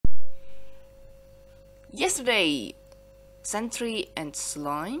Yesterday, Sentry and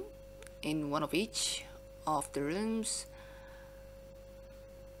Slime in one of each of the rooms.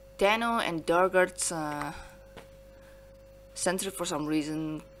 Dano and Dargard's Sentry for some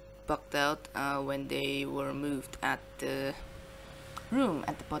reason bugged out when they were moved at the room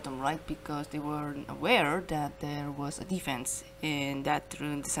at the bottom right, because they weren't aware that there was a defense in that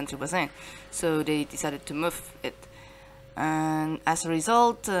room the Sentry was in, so they decided to move it, and as a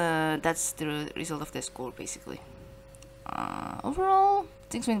result that's the result of the score basically. Overall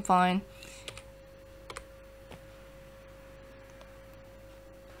things went fine.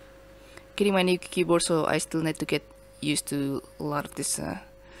 Getting my new keyboard, so I still need to get used to a lot of this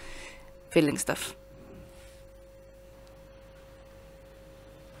filling stuff.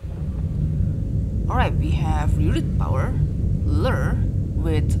 Alright, we have reroute power, lure,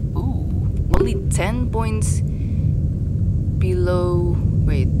 with only 10 points below,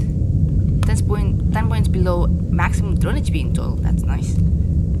 10 points below maximum drone HP in total. That's nice.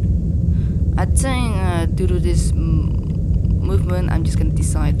 I think due to this movement, I'm just gonna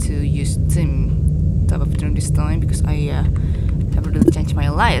decide to use team type of drone this time, because I haven't really changed my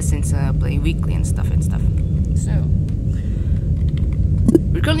alliance since playing weekly and stuff. So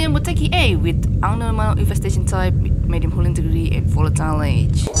we're currently on Muteki A with unknown amount of infestation type, medium hull integrity, and volatile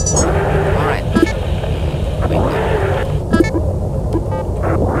age. Alright. Wait, no.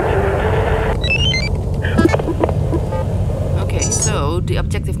 Okay, so the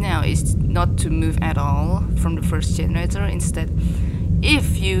objective now is not to move at all from the first generator. Instead,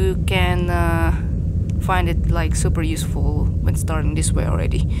 if you can find it like super useful when starting this way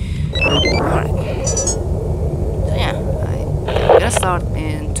already. Alright. So yeah, I'm gonna start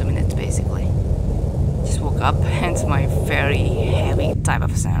in 2 minutes basically. Just woke up, hence my very heavy type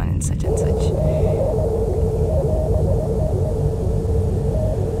of sound and such and such.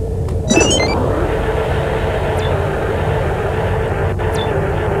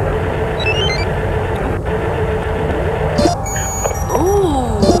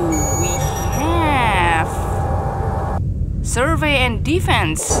 Survey and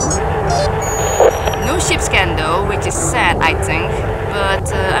defense. No ship scan though, which is sad, I think.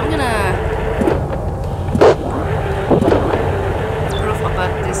 But I'm gonna prove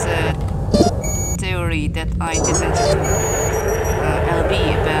about this theory that I did mention to LB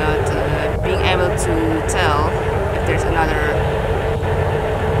about being able to tell if there's another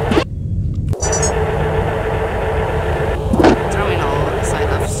terminal side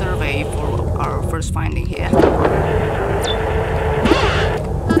of survey for our first finding here.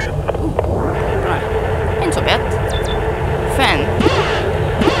 So bad. Fan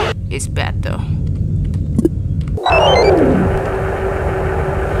is bad though.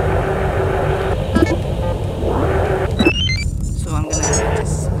 So I'm gonna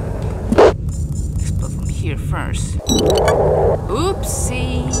just explode from here first.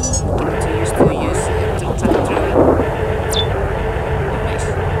 Oopsie! Getting too used to use Nice.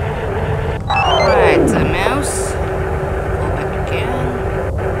 Alright, mouse. Go back again.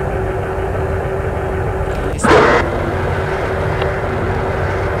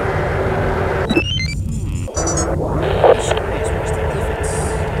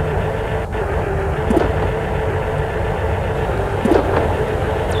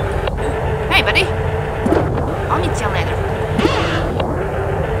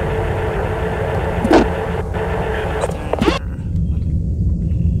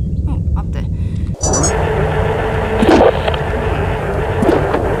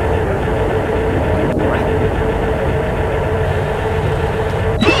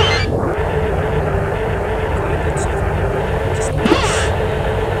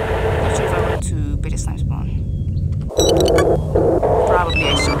 Probably I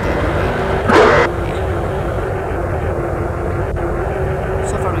should have, but yeah.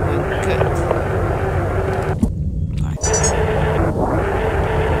 So far we're going good. Alright.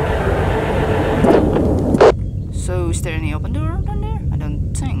 So is there any open door down there? I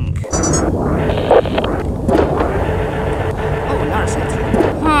don't think. Oh, another sentry.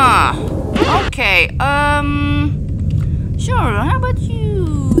 Huh. Okay, sure, how about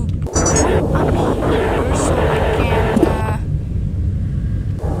you go up here so I can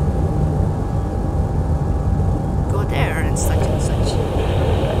go there and such and such.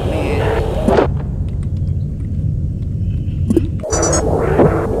 Man.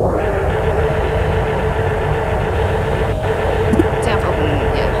 Tap open,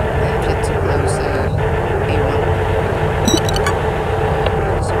 yeah, I have yet to close A1.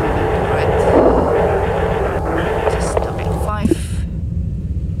 So I'm going to do right. Just stop it at 5.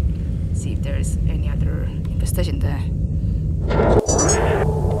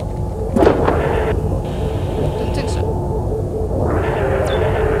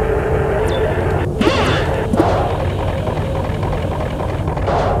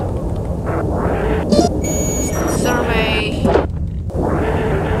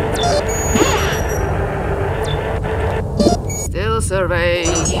 survey.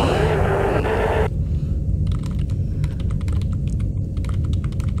 Sure,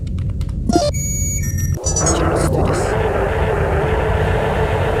 let's do this.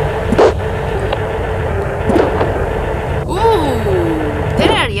 Ooh,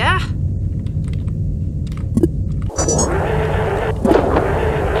 there, yeah.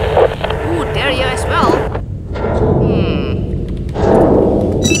 Ooh, there, yeah, as well.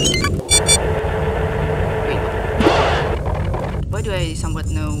 Why do I somewhat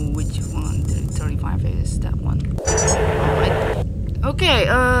know which one? 35 is that one. Alright. Okay,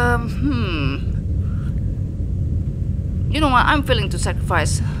 You know what? I'm willing to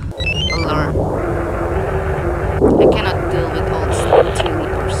sacrifice a lure. I cannot deal with all the steel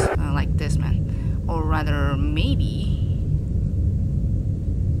leapers like this, man. Or rather, maybe.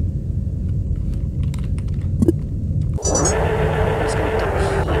 I'm just gonna dock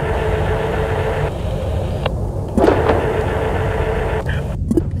here.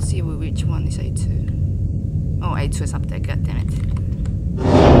 Let's see which one is A2. Oh, A2 is up there, god damn it.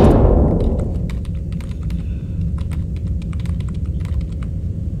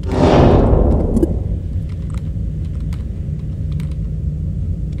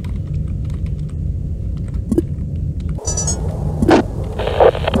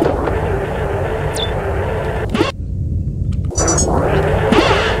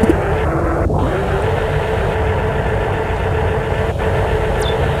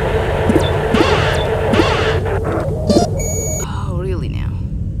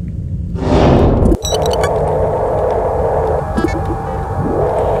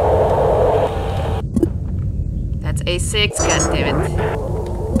 A6, god damn it.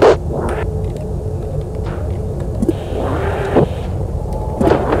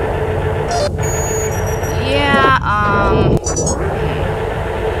 Yeah,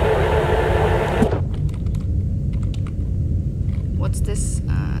 what's this?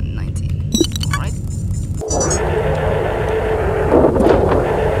 19. Alright.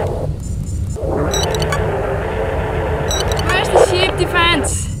 Where's the ship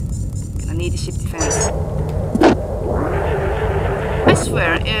defense? Gonna need the ship defense. I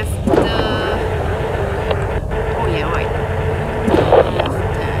swear, if the... Oh yeah, right.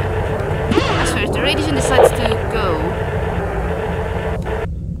 I swear, if the radiation decides to go...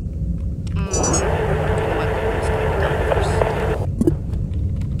 You know what? I'm just gonna go down first.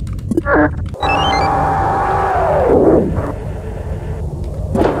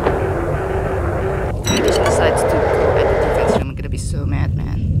 If the radiation decides to go at the defense room, I'm gonna be so mad,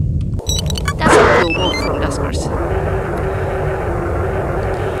 man. That's a cool move from Duskers.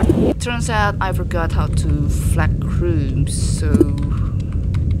 It turns out I forgot how to flag rooms, so...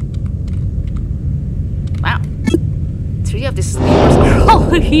 Wow. 3 of these sleepers are all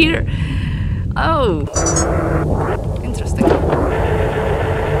here! Oh! Interesting.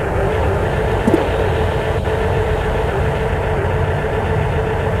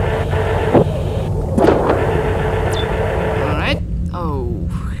 Alright. Oh.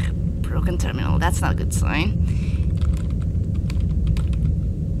 Broken terminal. That's not a good sign.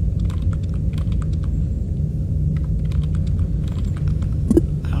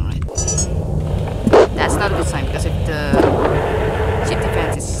 Not a good sign, because if the ship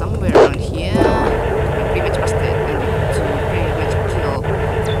defense is somewhere around here, we're pretty much busted and we need to pretty much kill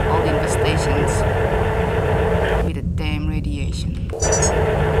all the infestations with the damn radiation.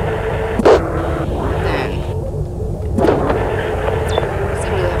 Then,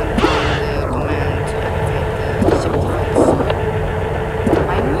 still really haven't found the command to activate the ship defense.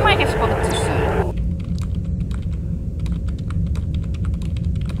 I might have spotted too soon.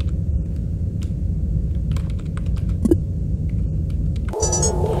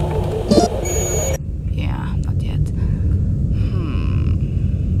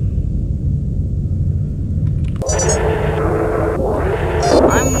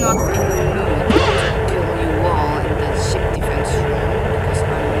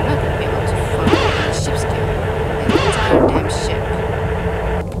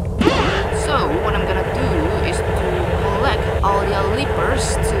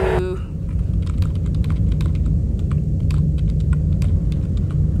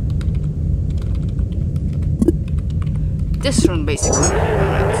 This room, basically.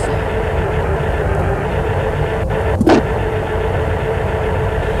 Alright, so.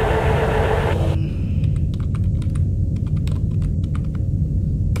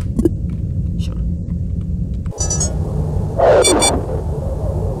 Sure.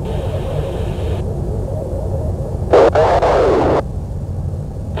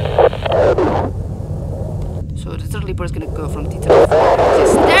 So the third leaper is gonna go from T34.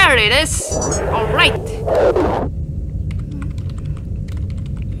 Yes, there it is! Alright!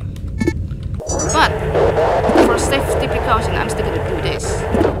 caution, I'm still gonna do this.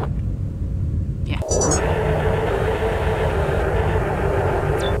 Yeah.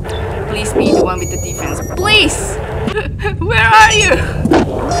 Please be the one with the defense. Please! Where are you?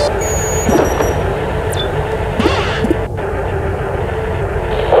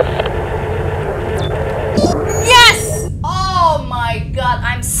 Yes! Oh my god,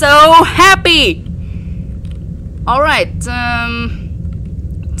 I'm so happy! Alright,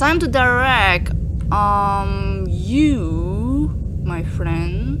 time to direct you, my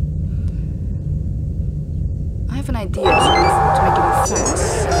friend. I have an idea to make it move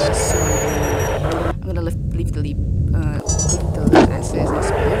fast, so I'm gonna leave the SS, I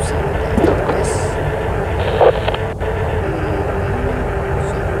suppose. This.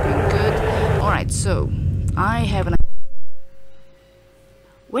 So doing good. Alright, so I have an.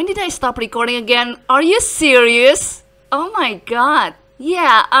 When did I stop recording again? Are you serious? Oh my god.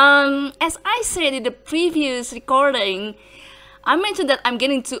 Yeah, as I said in the previous recording, I mentioned that I'm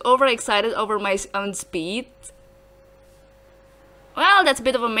getting too overexcited over my own speed. Well, that's a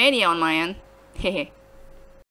bit of a mania on my end. Hehe.